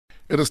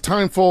It is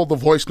time for the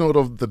voice note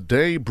of the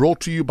day, brought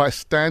to you by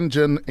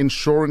Stangen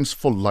Insurance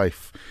for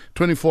Life.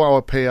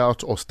 24-hour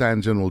payout or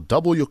Stangen will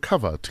double your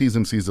cover. T's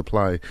and C's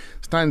apply.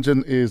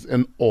 Stangen is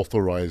an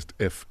authorized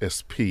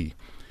FSP.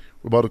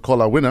 We're about to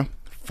call our winner.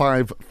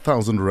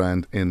 5,000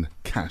 Rand in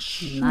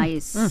cash.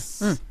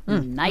 Nice.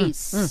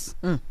 Nice.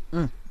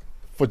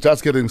 For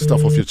just getting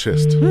stuff off your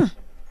chest.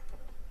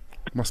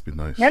 Must be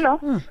nice.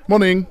 Hello.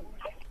 Morning.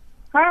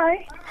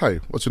 Hi. Hi,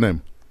 what's your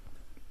name?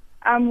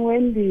 I'm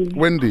Wendy.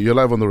 Wendy, you're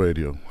live on the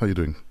radio. How are you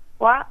doing?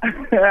 What?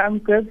 I'm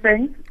good,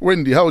 thanks.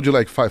 Wendy, how would you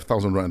like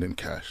 5,000 Rand in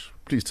cash?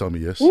 Please tell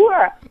me yes.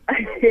 What?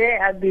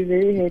 Yeah, I'd be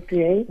very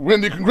happy. Eh?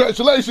 Wendy,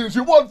 congratulations.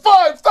 You won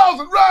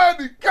 5,000 Rand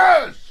in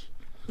cash.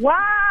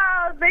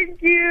 Wow,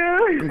 thank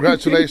you.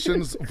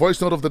 Congratulations.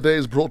 Voice note of the day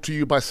is brought to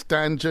you by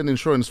Stangen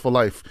Insurance for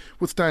Life.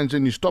 With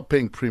Stangen, you stop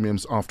paying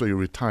premiums after you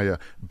retire.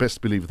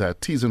 Best believe that.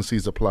 T's and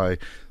C's apply.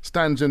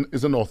 Stangen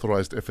is an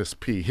authorized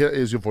FSP. Here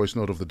is your voice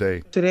note of the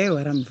day. Today,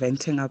 what I'm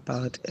venting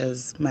about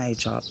is my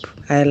job.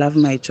 I love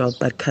my job,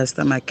 but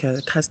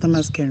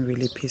customers can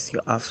really piss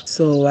you off.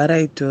 So what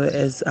I do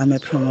is I'm a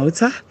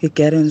promoter. You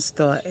get in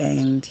store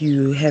and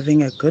you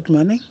having a good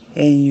morning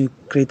and you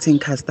greeting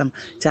customer.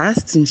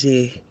 Just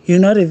nje, you're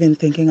not even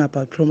thinking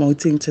about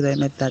promoting to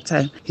them at that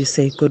time. You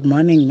say, good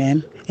morning,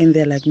 ma'am. And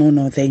they're like,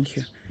 no, thank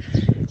you.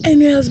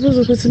 And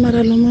uyazibuza ukuthi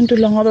mara lo muntu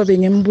lo ngoba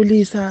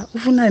bengembulisa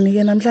ufunani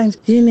ke namhlanje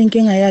yini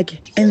inkinga yakhe.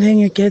 And then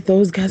you get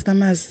those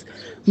customers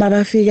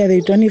mabafika, they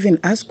don't even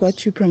ask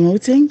what you're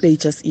promoting, they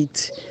just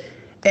eat.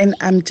 And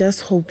I'm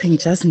just hoping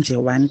just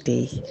nje one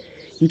day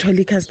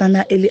ngithole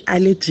customer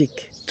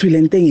allergic to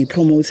le nto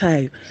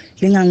engiyipromotayo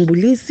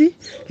lingangibulisi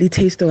li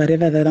taste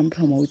whatever that I'm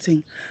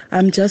promoting.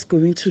 I'm just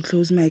going to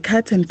close my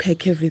cart and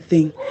pack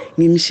everything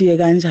ngimshiye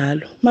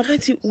kanjalo.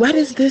 Makathi, what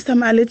is this?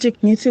 I'm allergic.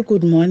 Ngithi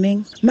good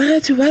morning.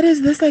 Makathi, what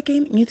is this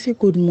again? Ngithi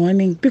good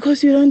morning.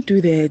 Because you don't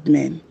do that,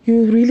 man.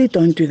 You really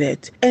don't do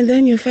that. And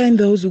then you find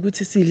those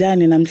ukuthi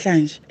sidlane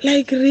namhlanje.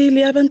 Like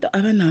really abantu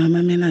abanawo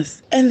ama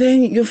manners. And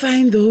then you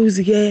find those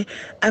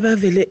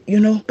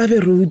abavele,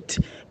 babe rude.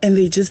 And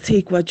they just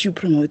take what you're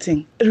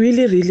promoting.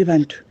 Really, really,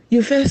 Bantu.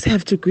 You first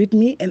have to greet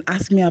me and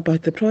ask me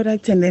about the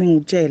product and then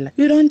ngutshela.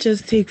 You don't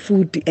just take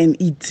food and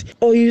eat.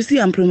 Or you see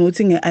I'm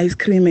promoting an ice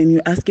cream and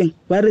you're asking,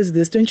 what is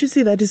this? Don't you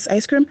see that is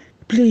ice cream?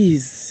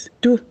 Please,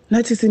 do.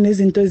 Nathi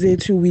sinezinto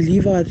zethu, we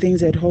leave our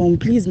things at home.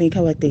 Please make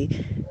our day.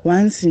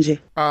 Once nje.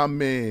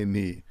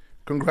 Amen.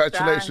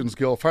 Congratulations,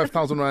 girl.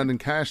 5,000 Rand in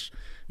cash.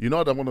 You know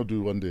what I want to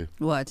do one day?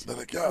 What? They're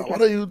like, yeah, what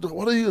are you?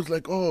 It's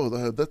like,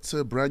 that's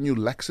a brand new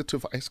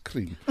laxative ice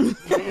cream.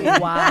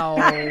 Wow.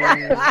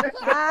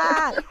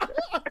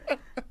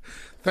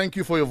 Thank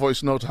you for your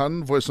voice note,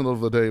 hun. Voice note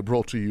of the day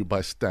brought to you by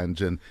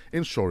Stangen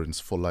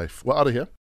Insurance for Life. We're out of here.